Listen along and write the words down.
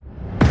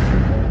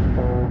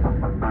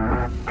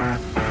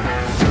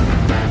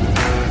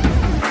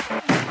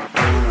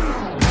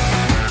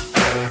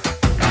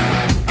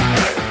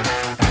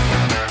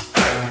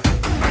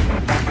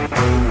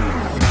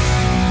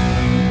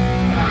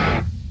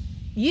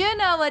You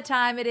know what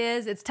time it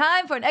is. It's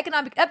time for an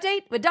economic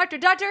update with Dr.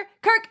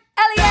 Kirk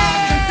Elliott.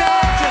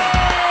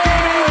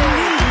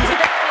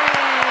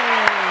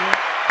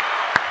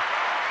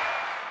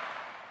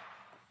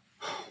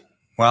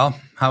 Well,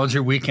 how was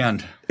your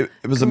weekend? It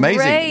was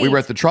amazing. Great. We were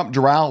at the Trump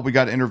Doral. We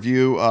got to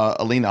interview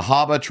Alina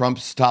Habba,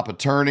 Trump's top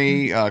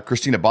attorney,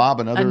 Christina Bobb,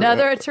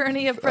 another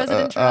attorney of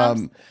President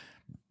Trump's.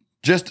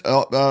 Just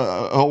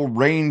a whole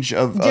range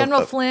of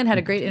General Flynn had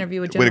a great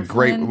interview with General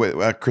Flynn.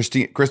 With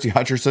Christy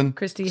Hutcherson. Some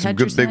Hutcherson,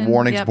 good big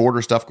warnings, yep.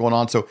 border stuff going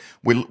on. So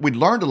we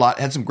learned a lot.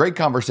 Had some great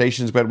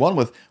conversations. We had one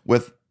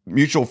with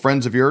mutual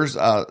friends of yours,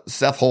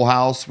 Seth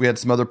Holhouse. We had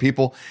some other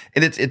people,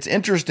 and it's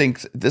interesting.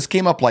 This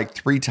came up like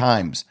 3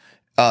 times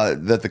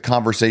that the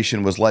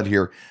conversation was led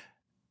here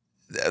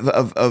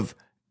of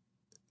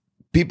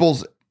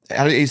people's.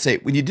 How do you say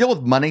when you deal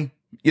with money?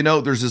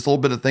 There's this little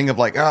bit of thing of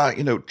like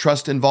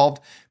trust involved.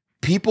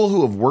 People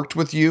who have worked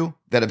with you,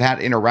 that have had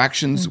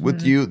interactions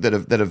with you, that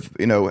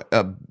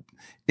have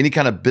any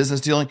kind of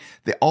business dealing,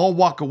 they all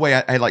walk away.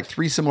 I had like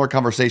 3 similar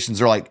conversations.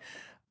 They're like,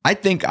 I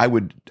think I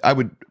would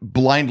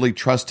blindly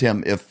trust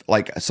him if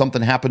like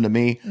something happened to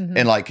me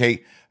and like,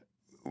 hey,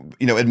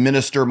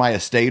 administer my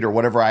estate or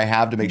whatever I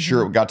have to make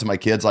sure it got to my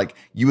kids. Like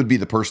you would be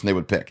the person they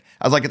would pick.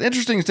 I was like, it's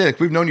interesting to say, like,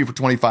 we've known you for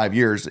 25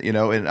 years,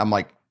 and I'm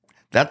like,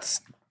 that's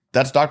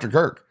Dr.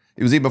 Kirk.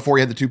 It was even before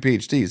he had the 2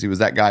 PhDs. He was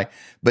that guy.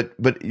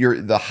 But you're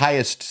the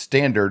highest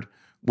standard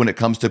when it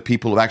comes to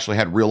people who actually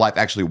had real life,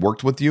 actually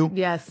worked with you.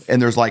 Yes.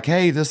 And there's like,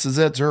 hey, this is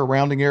it. Zero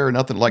rounding error,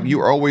 nothing. Like you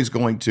are always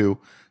going to,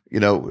 you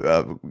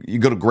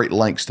go to great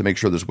lengths to make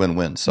sure there's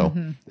win-win. So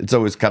it's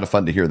always kind of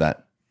fun to hear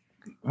that.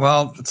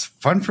 Well, it's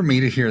fun for me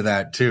to hear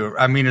that too.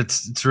 I mean,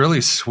 it's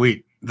really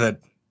sweet that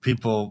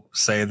people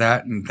say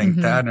that and think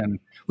that, and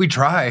we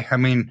try. I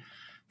mean,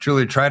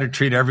 truly try to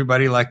treat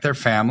everybody like their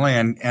family,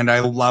 and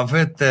I love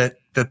it that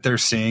they're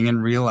seeing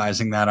and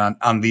realizing that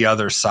on the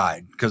other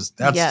side, because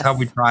that's how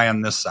we try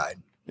on this side.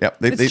 Yeah,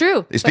 it's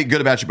true. They speak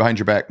good about you behind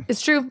your back.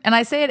 It's true. And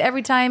I say it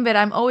every time, but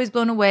I'm always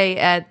blown away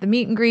at the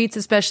meet and greets,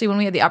 especially when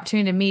we have the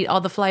opportunity to meet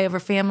all the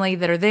flyover family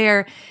that are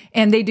there.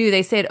 And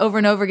they say it over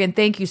and over again.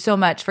 Thank you so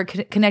much for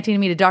connecting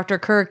me to Dr.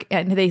 Kirk.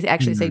 And they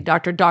actually say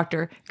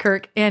Dr.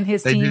 Kirk and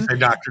his team. They do say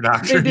Dr.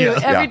 They do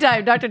every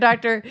time,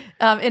 Dr.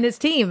 And his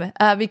team,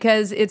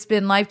 because it's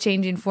been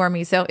life-changing for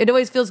me. So it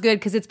always feels good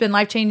because it's been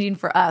life-changing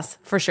for us,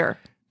 for sure.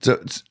 So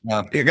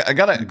I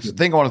got a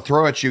thing I want to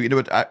throw at you.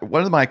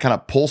 One of my kind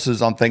of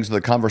pulses on things are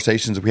the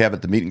conversations we have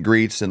at the meet and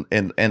greets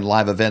and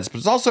live events, but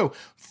it's also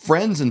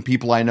friends and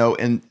people I know.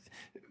 And,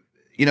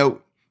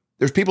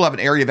 there's people who have an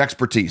area of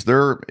expertise.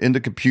 They're into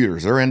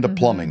computers. They're into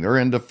plumbing. They're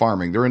into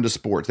farming. They're into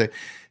sports.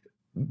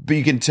 But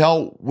you can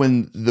tell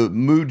when the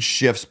mood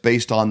shifts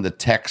based on the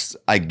texts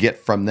I get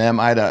from them.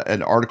 I had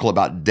an article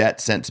about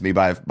debt sent to me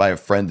by a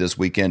friend this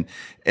weekend,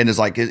 and it's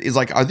like,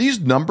 are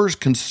these numbers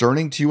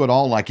concerning to you at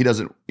all? Like he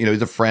doesn't,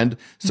 he's a friend,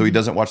 so he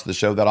doesn't watch the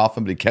show that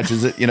often, but he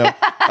catches it,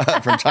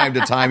 from time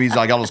to time. He's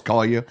like, I'll just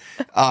call you.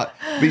 But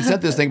he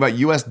sent this thing about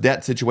U.S.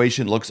 debt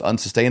situation looks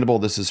unsustainable.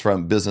 This is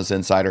from Business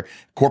Insider.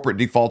 Corporate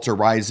defaults are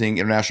rising.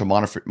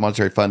 International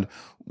Monetary Fund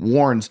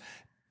warns.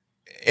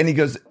 And he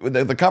goes,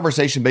 the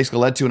conversation basically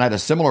led to, and I had a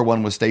similar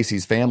one with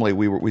Stacy's family.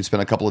 We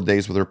spent a couple of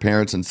days with her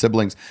parents and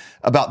siblings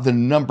about the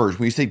numbers.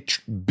 When you say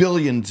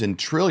billions and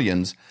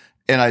trillions,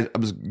 and I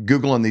was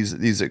Googling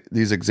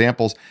these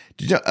examples.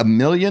 Did you know a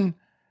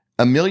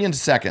million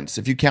seconds?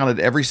 If you counted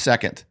every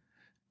second,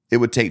 it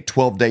would take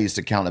 12 days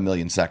to count a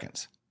million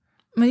seconds.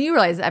 I mean, you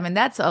realize,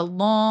 that's a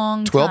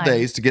long 12 time.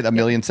 days to get a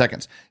million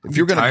seconds. If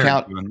you're going to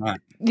count,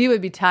 you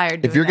would be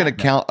tired. If you're going to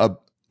count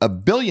a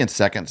billion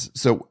seconds,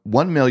 so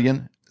 1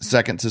 million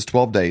seconds is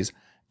 12 days.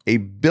 A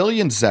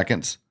billion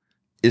seconds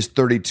is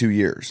 32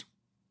 years.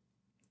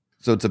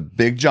 So it's a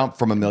big jump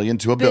from a million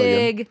to a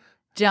billion. Big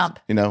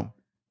jump.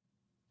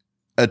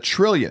 A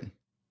trillion.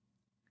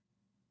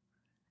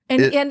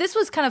 And this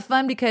was kind of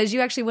fun because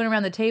you actually went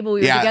around the table.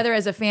 We were together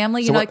as a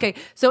family.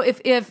 So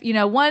if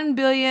 1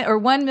 billion or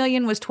 1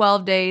 million was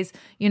 12 days,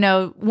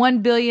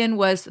 1 billion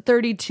was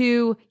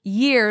 32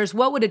 years.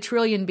 What would a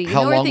trillion be?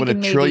 How long would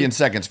a trillion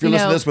seconds? If you're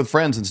listening to this with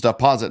friends and stuff,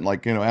 pause it and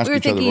ask each other real quick. We were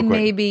thinking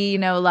maybe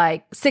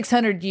like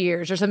 600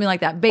 years or something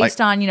like that,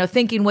 based on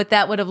thinking what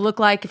that would have looked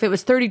like if it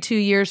was 32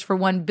 years for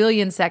 1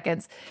 billion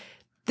seconds.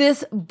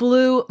 This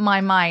blew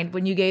my mind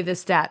when you gave this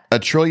stat. A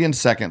trillion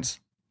seconds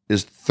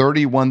is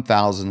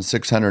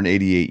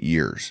 31,688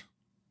 years.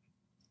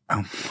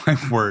 Oh, my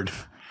word.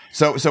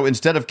 So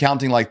instead of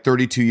counting like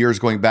 32 years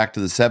going back to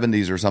the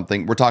 70s or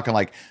something, we're talking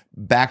like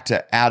back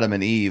to Adam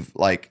and Eve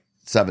like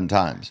 7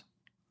 times.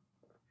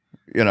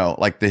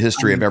 Like the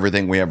history of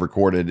everything we have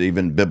recorded,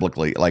 even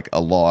biblically, like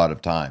a lot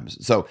of times.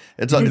 So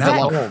it's is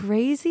that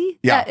crazy?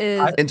 Yeah.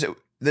 That is.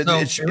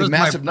 It's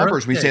massive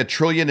numbers. We say a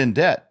trillion in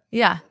debt.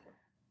 Yeah.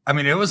 I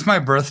mean, it was my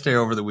birthday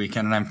over the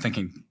weekend, and I'm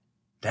thinking,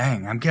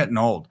 dang, I'm getting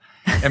old.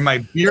 And my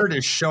beard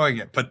is showing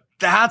it, but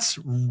that's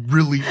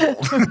really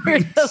old.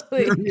 Really?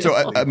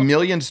 So a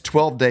million's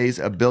 12 days,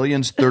 a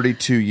billion's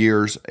 32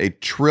 years, a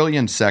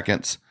trillion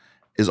seconds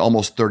is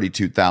almost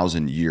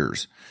 32,000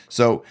 years.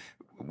 So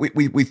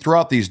we throw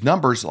out these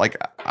numbers. Like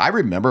I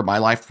remember my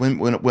life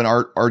when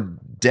our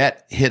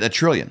debt hit $1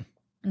 trillion.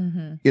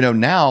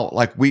 Now,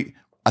 like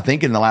I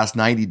think in the last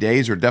 90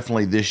 days or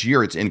definitely this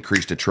year, it's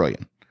increased $1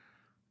 trillion.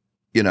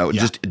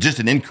 Just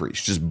an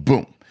increase, just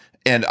boom.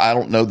 And I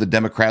don't know the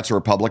Democrats or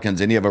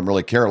Republicans, any of them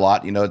really care a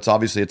lot.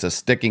 It's a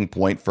sticking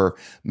point for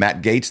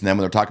Matt Gaetz and them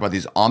when they're talking about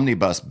these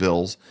omnibus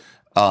bills,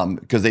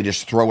 because they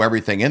just throw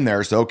everything in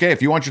there. So, okay,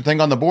 if you want your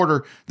thing on the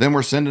border, then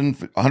we're sending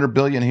 $100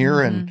 billion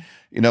here and,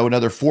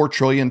 another $4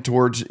 trillion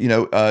towards,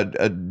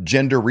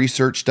 gender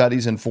research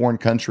studies in foreign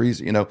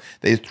countries.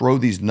 They throw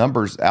these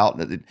numbers out.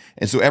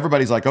 And so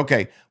everybody's like,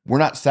 okay, we're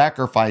not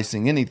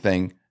sacrificing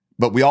anything,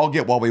 but we all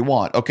get what we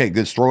want. Okay,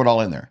 let's throw it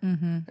all in there,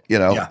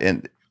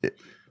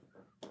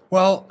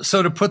 Well,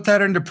 so to put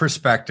that into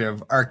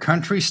perspective, our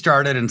country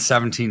started in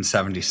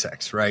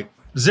 1776, right?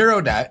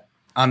 Zero debt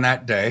on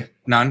that day,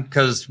 none,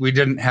 because we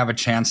didn't have a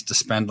chance to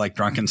spend like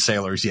drunken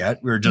sailors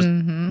yet. We were just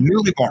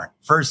newly born,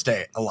 first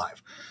day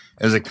alive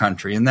as a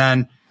country. And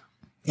then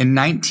in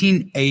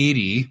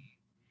 1980,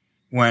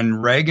 when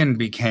Reagan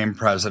became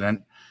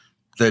president,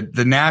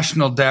 the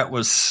national debt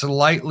was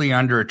slightly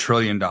under $1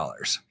 trillion.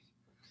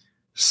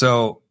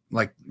 So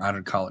like, I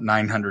would call it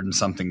 900 and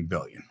something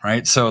billion,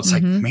 right? So it's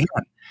like, man.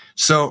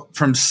 So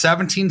from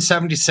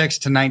 1776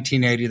 to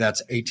 1980,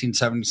 that's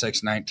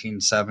 1876,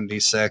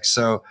 1976.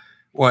 So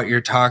what you're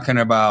talking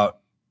about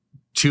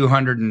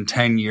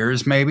 210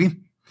 years maybe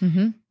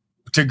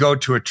to go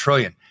to $1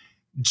 trillion.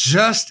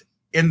 Just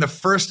in the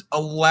first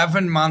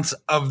 11 months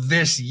of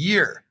this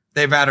year,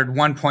 they've added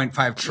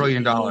 $1.5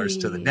 trillion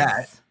to the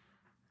debt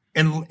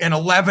in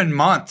 11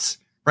 months,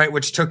 right?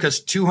 Which took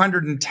us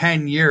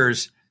 210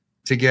 years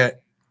to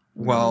get,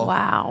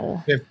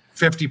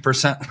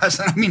 50% less.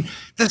 I mean,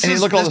 you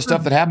look at all the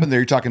stuff that happened there.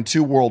 You're talking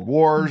 2 world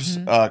wars,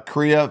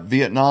 Korea,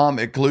 Vietnam.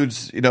 It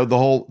includes, the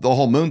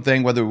whole moon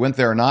thing, whether we went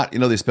there or not.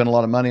 They spent a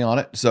lot of money on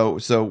it. So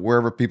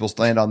wherever people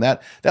stand on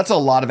that, that's a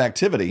lot of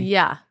activity.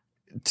 Yeah.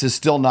 To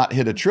still not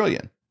hit $1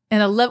 trillion.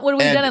 And what have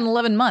we done in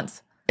 11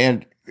 months?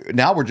 And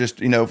now we're just,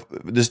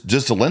 just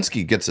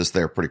Zelensky gets us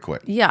there pretty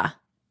quick. Yeah.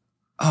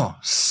 Oh,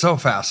 so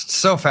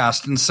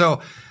fast. And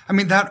so, I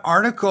mean, that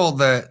article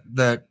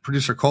that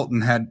producer Colton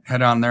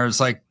had on there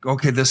is like,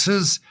 okay, this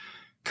is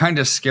kind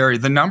of scary.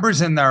 The numbers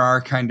in there are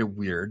kind of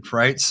weird,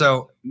 right?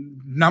 So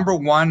number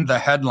one, the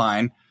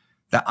headline,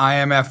 the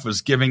IMF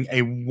was giving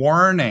a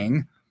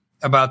warning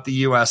about the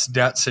U.S.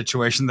 debt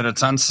situation, that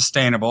it's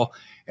unsustainable.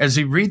 As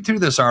you read through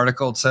this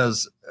article, it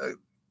says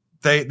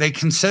they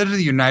consider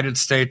the United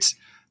States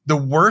the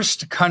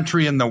worst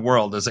country in the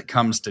world as it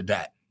comes to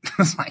debt.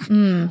 It's like,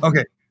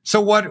 okay. So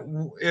what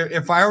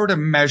if I were to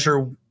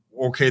measure,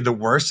 the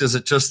worst, is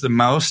it just the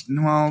most?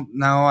 Well,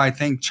 no, I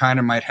think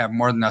China might have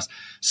more than us.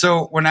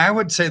 So when I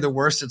would say the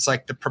worst, it's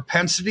like the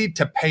propensity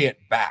to pay it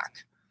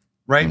back,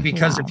 right?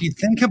 Because if you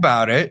think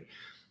about it,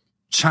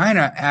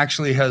 China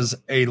actually has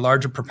a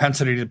larger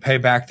propensity to pay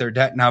back their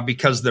debt now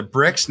because the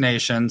BRICS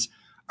nations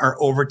are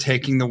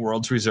overtaking the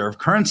world's reserve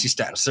currency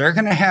status. They're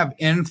going to have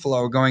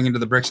inflow going into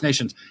the BRICS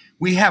nations.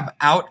 We have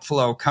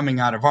outflow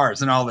coming out of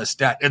ours and all this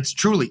debt. It's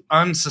truly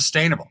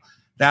unsustainable.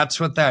 That's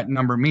what that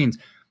number means.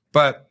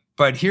 But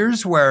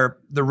here's where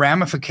the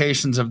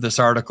ramifications of this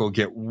article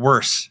get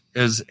worse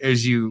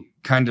as you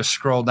kind of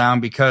scroll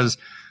down, because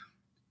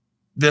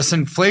this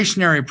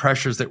inflationary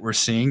pressures that we're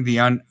seeing,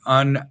 the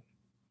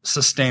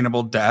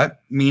unsustainable debt,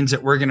 means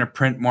that we're going to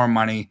print more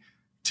money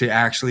to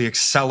actually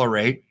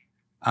accelerate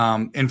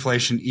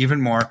inflation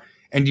even more.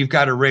 And you've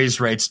got to raise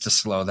rates to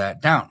slow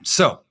that down.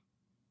 So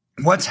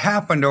what's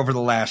happened over the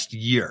last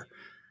year?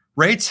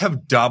 Rates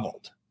have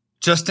doubled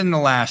just in the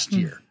last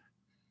year.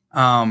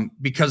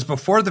 Because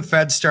before the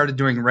Fed started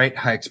doing rate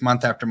hikes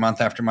month after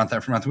month after month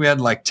after month, we had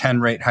like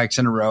 10 rate hikes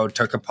in a row,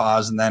 took a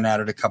pause, and then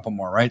added a couple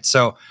more, right?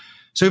 So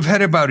we've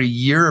had about a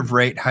year of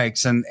rate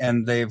hikes,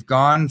 and they've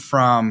gone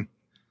from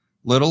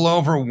little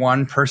over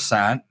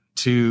 1%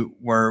 to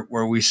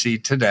where we see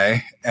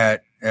today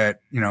at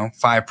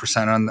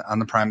 5% on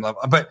the prime level.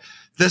 But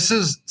this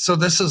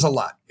is a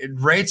lot.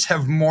 Rates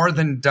have more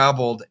than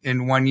doubled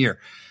in 1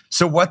 year.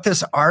 So what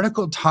this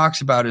article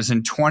talks about is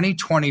in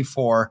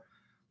 2024,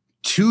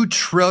 $2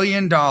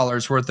 trillion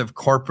worth of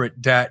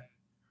corporate debt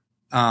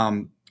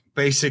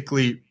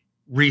basically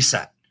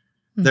reset.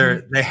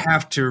 They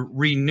have to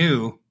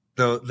renew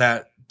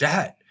that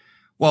debt.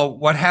 Well,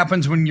 what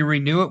happens when you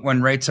renew it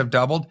when rates have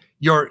doubled?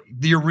 You're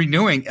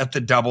renewing at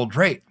the doubled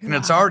rate, and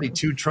it's already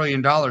 $2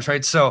 trillion,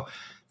 right? So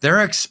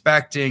they're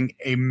expecting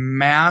a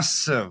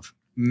massive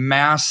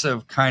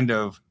kind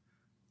of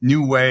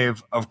new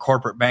wave of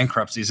corporate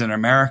bankruptcies in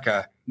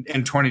America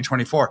in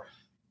 2024.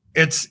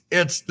 It's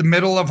the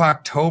middle of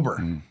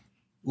October.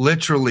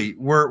 Literally,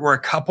 we're a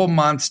couple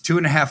months,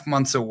 2.5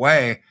 months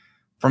away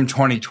from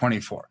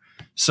 2024.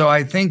 So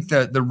I think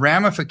that the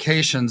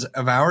ramifications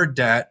of our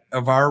debt,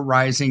 of our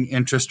rising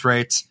interest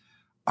rates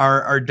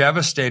are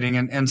devastating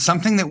and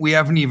something that we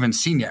haven't even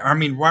seen yet. I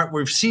mean, what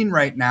we've seen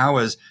right now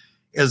is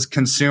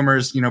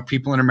consumers,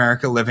 people in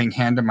America living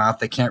hand to mouth.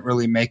 They can't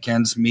really make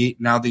ends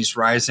meet. Now these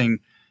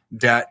rising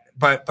debt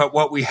but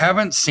what we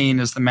haven't seen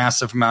is the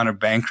massive amount of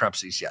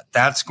bankruptcies yet.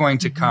 That's going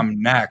to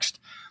come next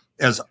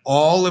as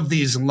all of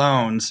these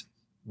loans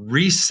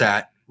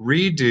reset,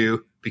 redo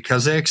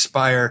because they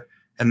expire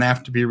and they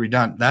have to be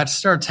redone. That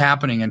starts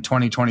happening in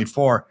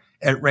 2024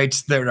 at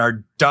rates that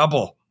are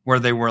double where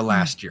they were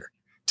last year.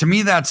 To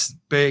me, that's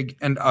big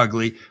and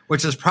ugly,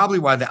 which is probably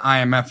why the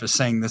IMF is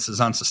saying this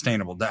is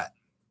unsustainable debt.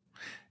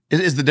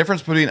 Is the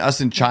difference between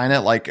us and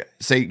China, like,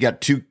 say you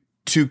got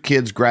two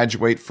kids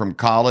graduate from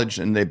college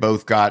and they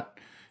both got,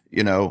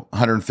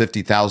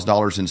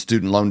 $150,000 in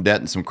student loan debt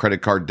and some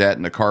credit card debt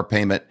and a car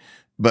payment,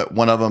 but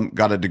one of them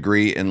got a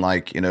degree in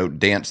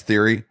dance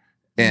theory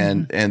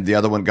and the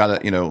other one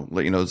got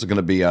is going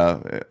to be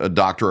a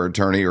doctor or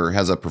attorney or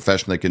has a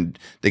profession they can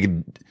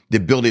the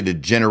ability to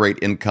generate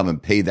income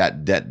and pay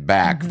that debt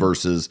back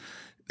versus,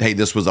 hey,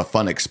 this was a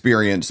fun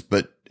experience,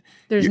 but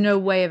there's no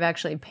way of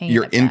actually paying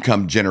your it back.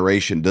 income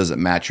generation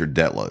doesn't match your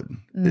debt load.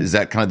 Is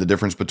that kind of the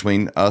difference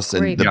between us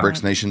and the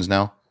BRICS nations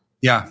now?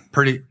 Yeah,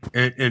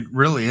 it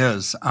really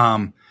is.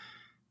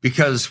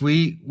 Because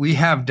we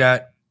have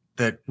debt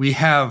that we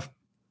have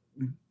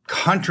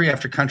country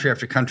after country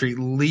after country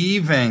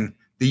leaving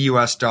the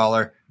US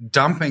dollar,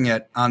 dumping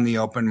it on the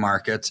open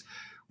markets,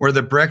 where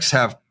the BRICS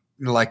have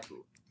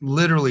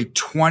literally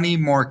 20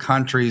 more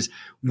countries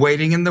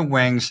waiting in the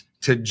wings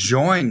to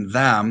join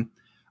them.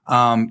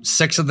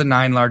 6 of the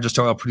 9 largest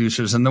oil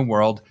producers in the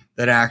world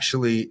that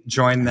actually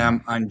joined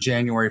them on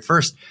January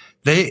 1st.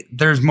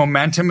 There's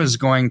momentum is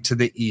going to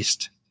the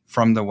east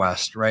from the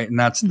west, right? And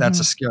that's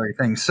a scary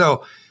thing.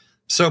 So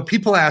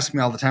people ask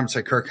me all the time, it's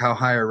like, Kirk, how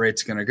high are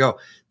rates going to go?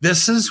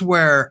 This is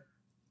where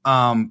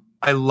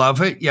I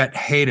love it yet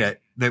hate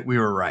it that we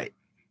were right.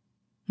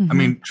 I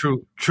mean,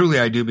 truly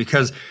I do,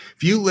 because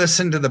if you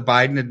listen to the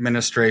Biden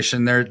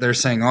administration, they're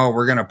saying, oh,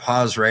 we're going to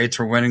pause rates.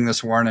 We're winning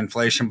this war on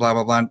inflation, blah,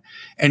 blah, blah.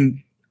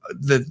 And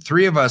the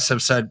three of us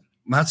have said,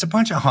 that's a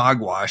bunch of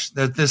hogwash,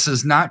 that this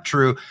is not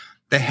true.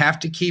 They have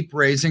to keep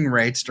raising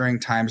rates during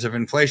times of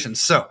inflation.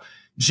 So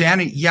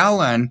Janet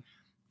Yellen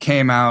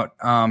came out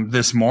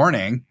this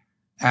morning,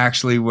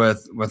 actually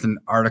with an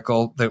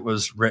article that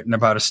was written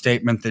about a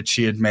statement that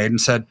she had made and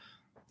said,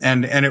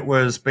 and it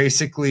was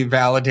basically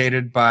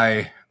validated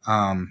by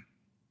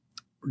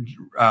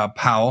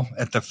Powell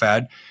at the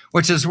Fed,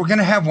 which is we're going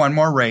to have one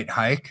more rate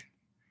hike,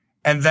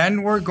 and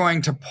then we're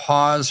going to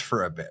pause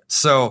for a bit.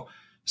 So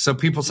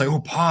people say, oh,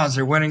 pause,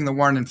 they're winning the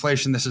war on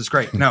inflation. This is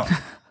great. No,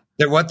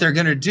 what they're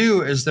going to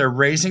do is they're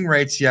raising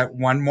rates yet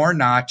one more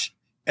notch,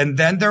 and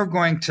then they're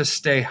going to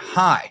stay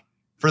high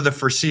for the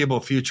foreseeable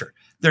future.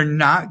 They're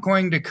not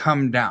going to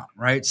come down,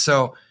 right?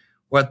 So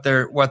what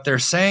they're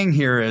saying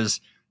here is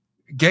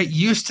get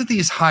used to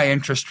these high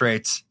interest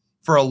rates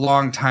for a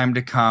long time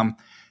to come.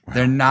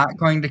 They're not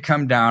going to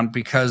come down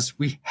because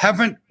we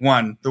haven't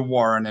won the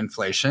war on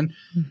inflation.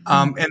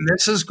 And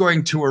this is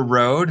going to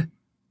erode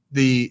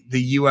the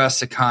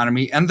U.S.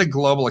 economy and the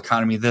global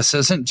economy. This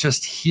isn't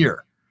just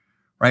here,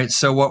 right?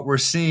 So what we're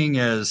seeing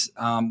is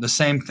the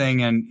same thing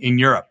in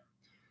Europe.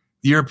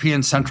 The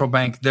European Central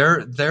Bank,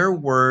 their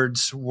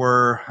words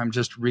were, I'm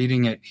just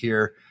reading it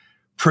here,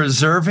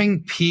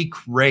 preserving peak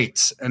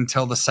rates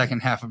until the second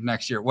half of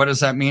next year. What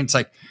does that mean? It's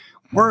like,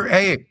 we're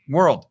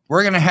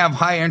going to have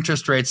high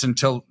interest rates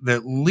until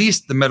at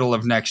least the middle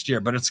of next year,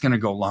 but it's going to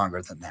go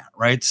longer than that,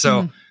 right?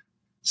 So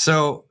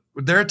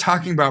they're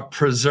talking about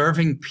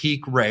preserving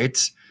peak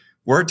rates.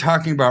 We're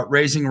talking about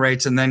raising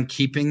rates and then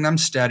keeping them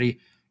steady.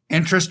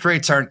 Interest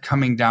rates aren't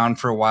coming down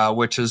for a while,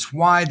 which is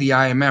why the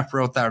IMF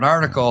wrote that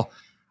article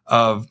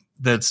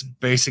that's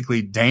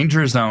basically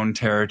danger zone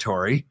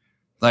territory.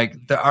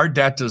 Our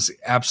debt is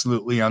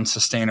absolutely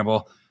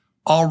unsustainable.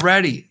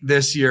 Already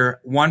this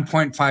year,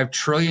 $1.5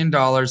 trillion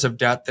of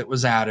debt that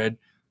was added.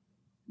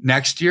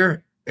 Next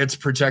year, it's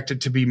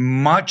projected to be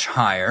much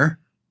higher,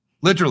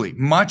 literally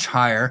much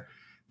higher,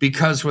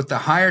 because with the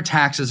higher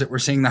taxes that we're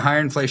seeing, the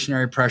higher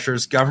inflationary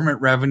pressures, government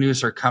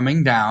revenues are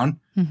coming down,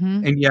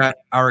 and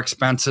yet our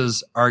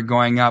expenses are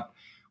going up.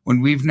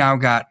 When we've now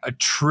got $1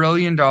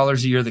 trillion a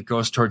year that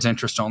goes towards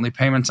interest-only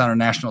payments on our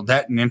national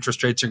debt, and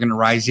interest rates are going to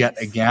rise yet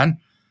again,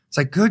 it's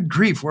like, good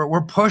grief,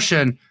 we're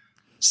pushing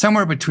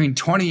somewhere between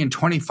 20 and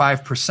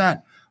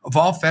 25% of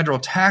all federal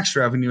tax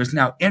revenue is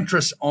now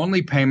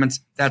interest-only payments.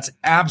 That's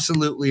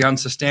absolutely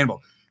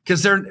unsustainable,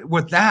 because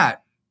with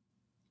that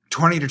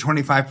 20 to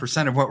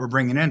 25% of what we're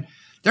bringing in,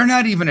 they're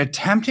not even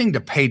attempting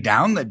to pay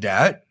down the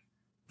debt.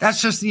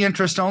 That's just the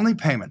interest-only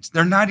payments.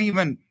 They're not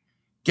even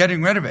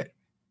getting rid of it.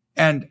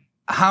 And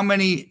how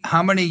many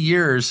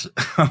years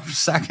of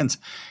seconds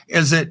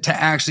is it to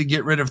actually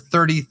get rid of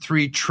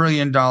 $33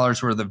 trillion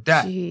worth of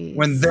debt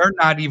when they're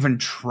not even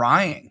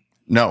trying?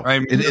 No,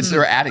 right?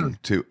 They're adding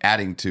to.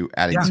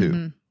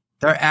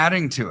 They're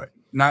adding to it,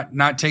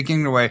 not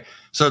taking it away.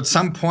 So at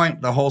some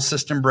point, the whole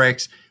system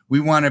breaks. We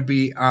want to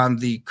be on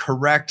the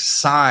correct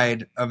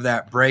side of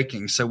that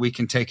breaking so we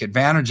can take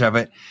advantage of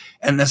it.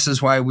 And this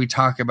is why we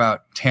talk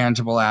about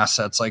tangible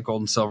assets like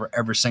gold and silver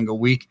every single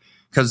week.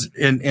 Because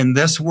in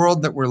this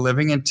world that we're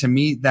living in, to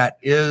me, that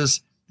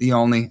is the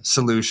only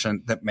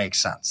solution that makes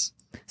sense.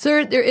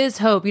 So there is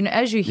hope.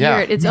 As you hear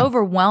it, it's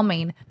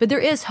overwhelming, but there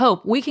is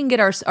hope. We can get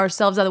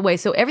ourselves out of the way.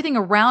 So everything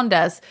around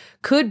us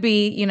could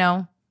be,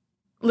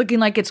 looking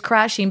like it's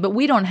crashing, but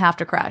we don't have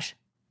to crash.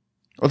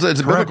 Well,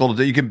 it's biblical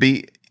that you can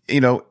be,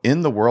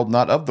 in the world,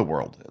 not of the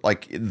world.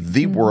 Like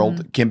the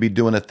world can be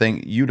doing a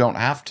thing you don't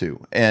have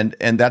to. And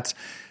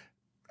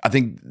I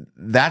think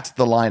that's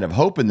the line of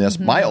hope in this.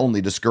 My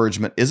only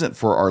discouragement isn't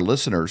for our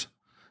listeners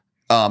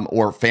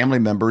or family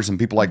members and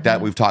people like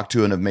that we've talked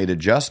to and have made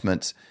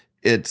adjustments.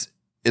 It's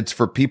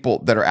for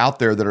people that are out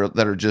there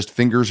that are just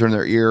fingers in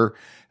their ear,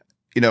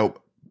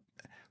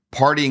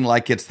 partying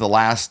like it's the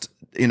last,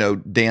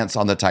 dance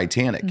on the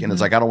Titanic. And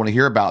it's like, I don't want to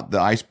hear about the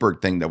iceberg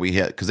thing that we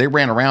hit, because they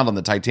ran around on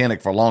the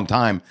Titanic for a long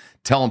time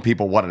telling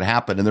people what had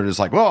happened. And they're just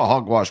like, well,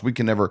 hogwash, we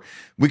can never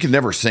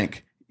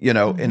sink,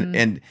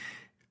 and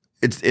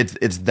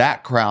it's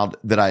that crowd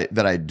that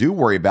I do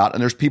worry about.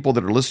 And there's people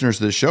that are listeners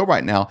to this show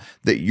right now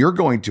that you're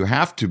going to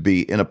have to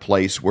be in a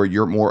place where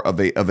you're more of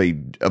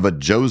a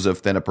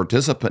Joseph than a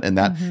participant in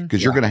that,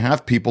 because you're going to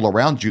have people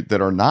around you that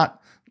are not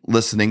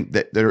listening,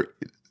 that they're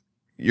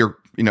your,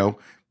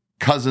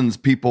 cousins,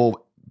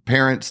 people,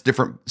 parents,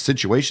 different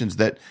situations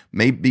that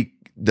may be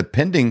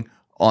depending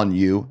on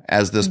you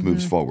as this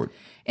moves forward.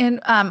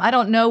 And I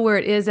don't know where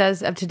it is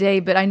as of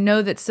today, but I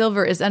know that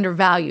silver is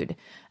undervalued.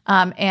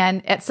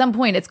 And at some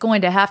point, it's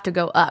going to have to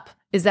go up.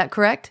 Is that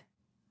correct?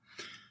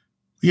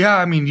 Yeah,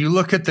 I mean, you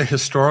look at the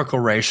historical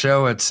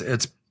ratio; it's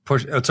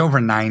over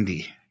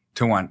 90-1,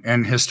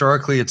 and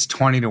historically, it's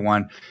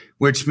 20-1,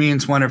 which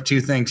means one of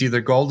two things: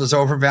 either gold is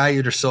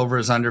overvalued or silver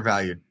is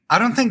undervalued. I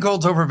don't think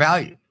gold's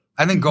overvalued.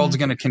 I think gold's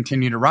going to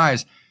continue to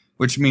rise,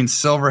 which means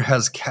silver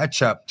has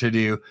catch up to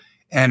do,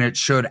 and it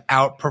should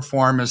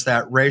outperform, as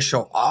that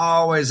ratio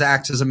always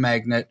acts as a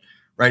magnet.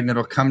 Right, and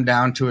it'll come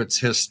down to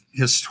its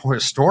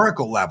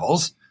historical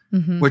levels,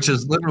 which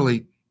is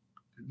literally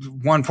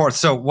 1/4.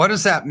 So what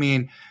does that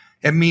mean?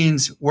 It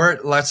means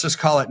let's just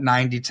call it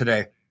 90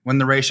 today. When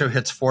the ratio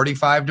hits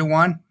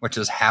 45-1, which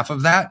is half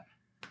of that,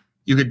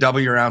 you could double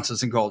your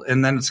ounces in gold.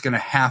 And then it's going to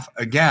half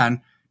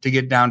again to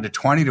get down to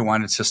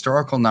 20-1, its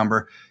historical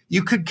number.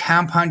 You could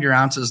compound your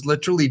ounces,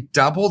 literally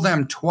double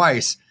them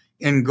twice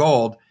in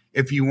gold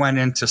if you went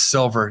into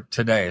silver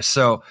today.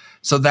 So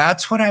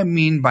that's what I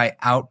mean by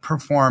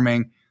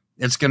outperforming.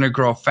 It's going to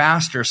grow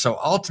faster. So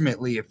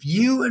ultimately, if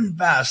you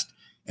invest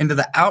into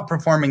the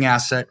outperforming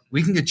asset,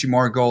 we can get you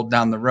more gold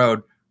down the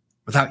road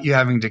without you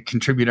having to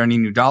contribute any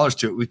new dollars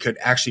to it. We could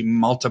actually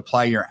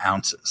multiply your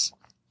ounces.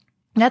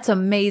 That's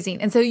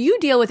amazing. And so you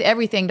deal with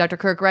everything, Dr.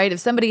 Kirk, right?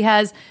 If somebody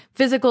has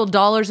physical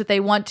dollars that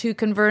they want to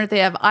convert, if they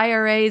have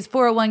IRAs,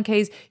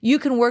 401ks, you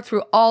can work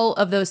through all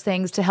of those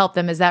things to help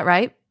them. Is that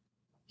right?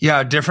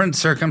 Yeah, different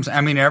circumstances.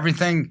 I mean,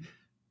 everything,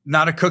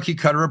 not a cookie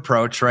cutter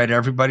approach, right?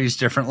 Everybody's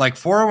different. Like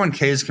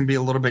 401ks can be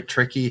a little bit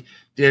tricky.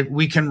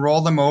 We can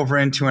roll them over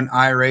into an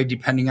IRA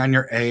depending on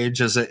your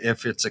age.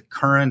 If it's a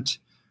current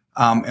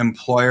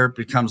employer, it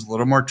becomes a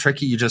little more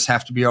tricky. You just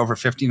have to be over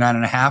 59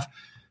 and a half.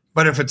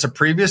 But if it's a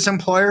previous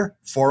employer,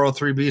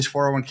 403bs,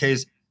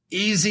 401ks,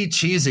 easy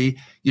cheesy.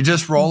 You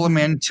just roll them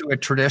into a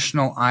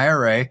traditional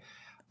IRA,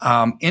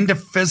 into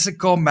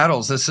physical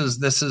metals. This is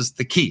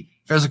the key,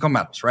 physical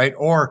metals, right?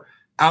 Or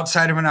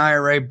outside of an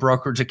IRA,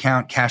 brokerage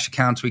account, cash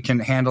accounts, we can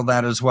handle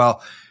that as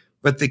well.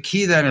 But the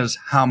key then is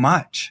how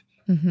much?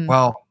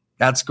 Well,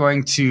 that's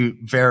going to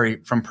vary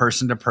from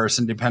person to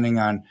person depending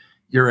on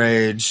your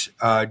age.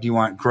 Do you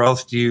want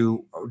growth? Do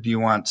you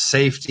want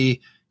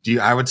safety?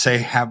 I would say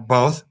have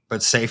both,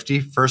 but safety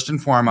first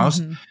and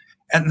foremost.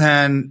 And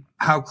then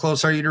how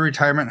close are you to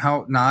retirement?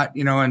 How not,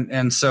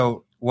 and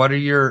so what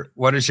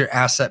does your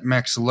asset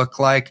mix look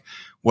like?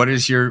 What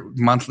is your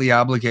monthly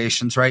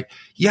obligations, right?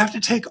 You have to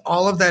take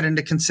all of that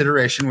into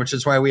consideration, which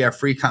is why we have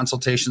free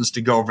consultations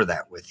to go over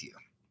that with you.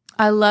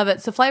 I love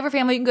it. So Flyover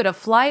Family, you can go to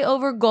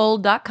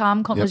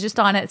flyovergold.com. Colton was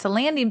just on it. It's a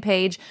landing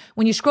page.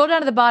 When you scroll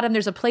down to the bottom,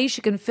 there's a place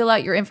you can fill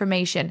out your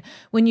information.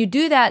 When you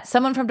do that,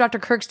 someone from Dr.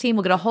 Kirk's team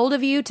will get a hold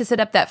of you to set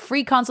up that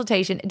free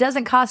consultation. It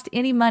doesn't cost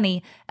any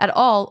money at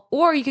all.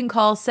 Or you can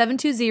call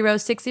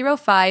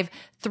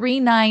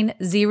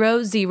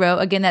 720-605-3900.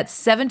 Again,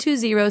 that's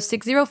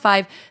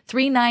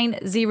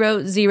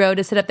 720-605-3900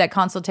 to set up that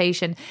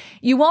consultation.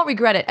 You won't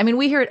regret it. I mean,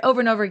 we hear it over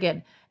and over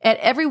again. At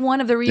every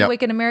one of the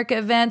Reawaken America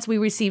events, we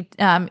received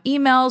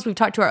emails. We've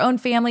talked to our own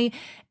family.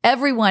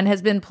 Everyone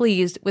has been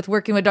pleased with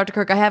working with Dr.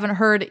 Kirk. I haven't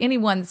heard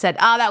anyone that said,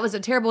 that was a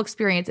terrible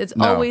experience. It's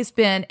always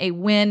been a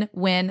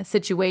win-win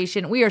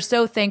situation. We are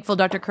so thankful,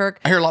 Dr. Kirk.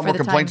 I hear a lot more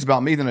complaints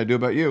about me than I do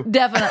about you.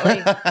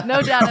 Definitely.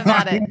 No doubt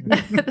about it.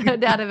 No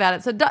doubt about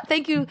it. So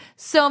thank you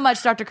so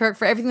much, Dr. Kirk,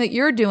 for everything that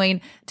you're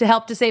doing to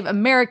help to save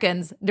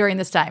Americans during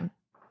this time.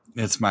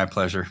 It's my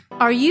pleasure.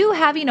 Are you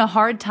having a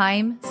hard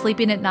time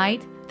sleeping at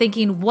night?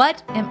 Thinking,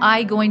 what am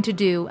I going to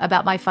do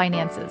about my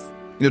finances?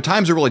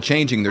 Times are really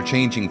changing. They're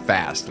changing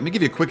fast. Let me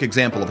give you a quick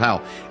example of how.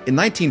 In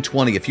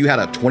 1920, if you had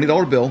a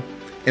 $20 bill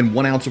and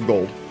 1 ounce of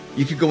gold,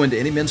 you could go into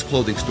any men's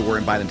clothing store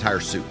and buy an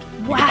entire suit.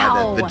 You could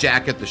buy the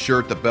jacket, the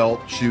shirt, the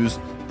belt, shoes,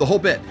 the whole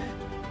bit.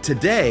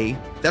 today,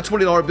 that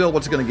 $20 bill,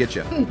 what's it going to get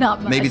you?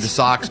 Not much. Maybe the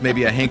socks,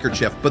 maybe a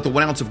handkerchief, but the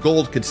 1 ounce of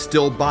gold could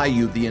still buy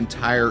you the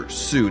entire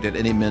suit at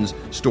any men's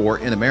store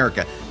in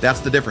America. That's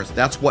the difference.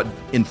 That's what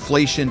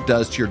inflation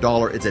does to your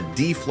dollar. It's a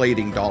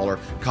deflating dollar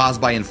caused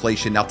by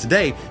inflation. Now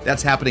today,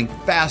 that's happening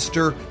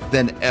faster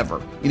than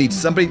ever. You need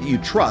somebody that you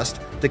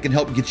trust that can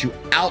help get you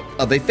out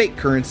of a fake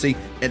currency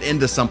and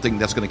into something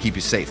that's going to keep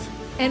you safe.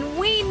 And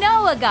we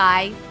know a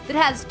guy that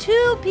has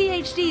 2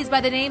 PhDs by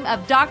the name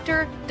of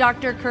Dr.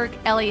 Kirk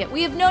Elliott.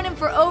 We have known him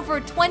for over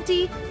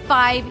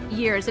 25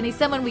 years, and he's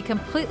someone we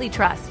completely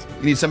trust.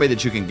 You need somebody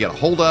that you can get a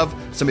hold of,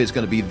 somebody that's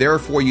going to be there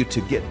for you to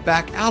get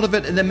back out of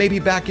it, and then maybe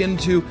back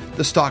into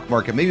the stock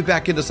market, maybe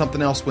back into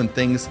something else when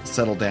things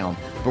settle down.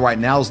 But right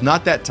now is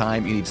not that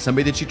time. You need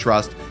somebody that you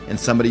trust and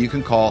somebody you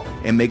can call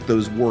and make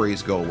those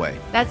worries go away.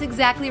 That's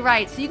exactly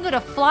right. So you can go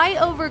to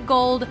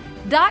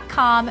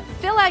flyovergold.com,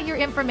 fill out your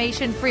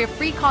information for a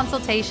free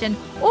consultation,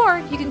 or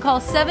you can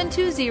call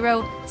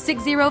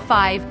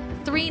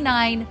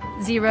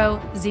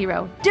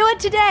 720-605-3900. Do it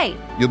today.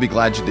 You'll be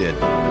glad you did.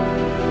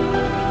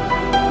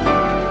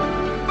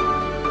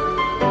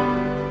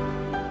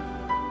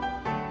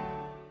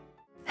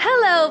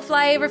 Hello,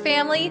 Flyover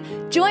family.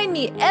 Join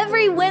me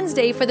every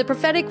Wednesday for the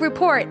Prophetic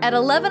Report at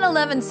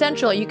 11:11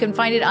 Central. You can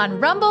find it on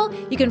Rumble.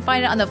 You can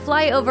find it on the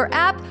Flyover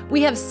app.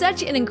 We have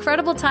such an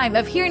incredible time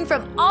of hearing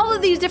from all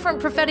of these different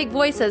prophetic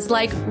voices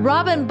like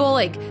Robin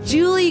Bullock,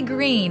 Julie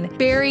Green,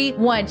 Barry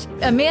Wunsch,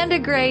 Amanda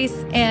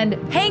Grace, and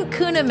Hank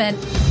Kuhneman.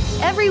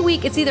 Every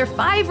week, it's either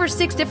 5 or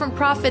 6 different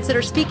prophets that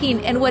are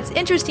speaking, and what's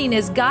interesting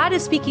is God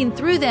is speaking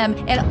through them,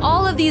 and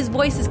all of these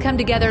voices come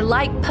together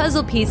like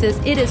puzzle pieces.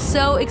 It is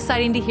so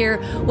exciting to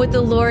hear what the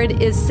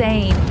Lord is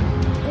saying.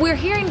 We're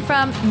hearing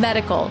from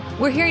medical.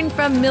 We're hearing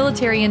from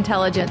military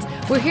intelligence.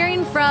 We're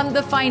hearing from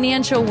the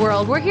financial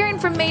world. We're hearing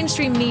from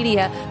mainstream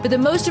media. But the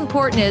most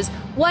important is,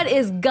 what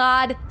is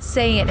God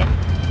saying?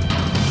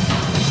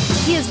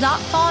 He has not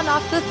fallen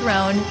off the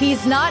throne.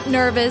 He's not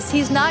nervous.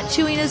 He's not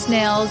chewing his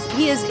nails.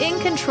 He is in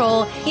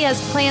control. He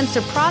has plans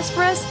to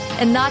prosper us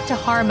and not to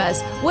harm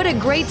us. What a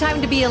great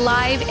time to be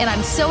alive, and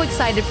I'm so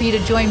excited for you to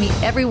join me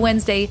every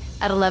Wednesday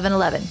at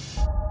 11:11.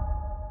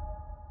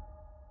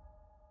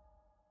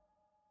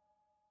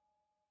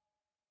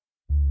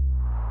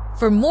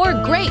 For more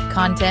great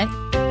content,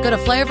 go to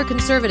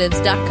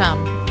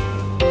flyoverconservatives.com.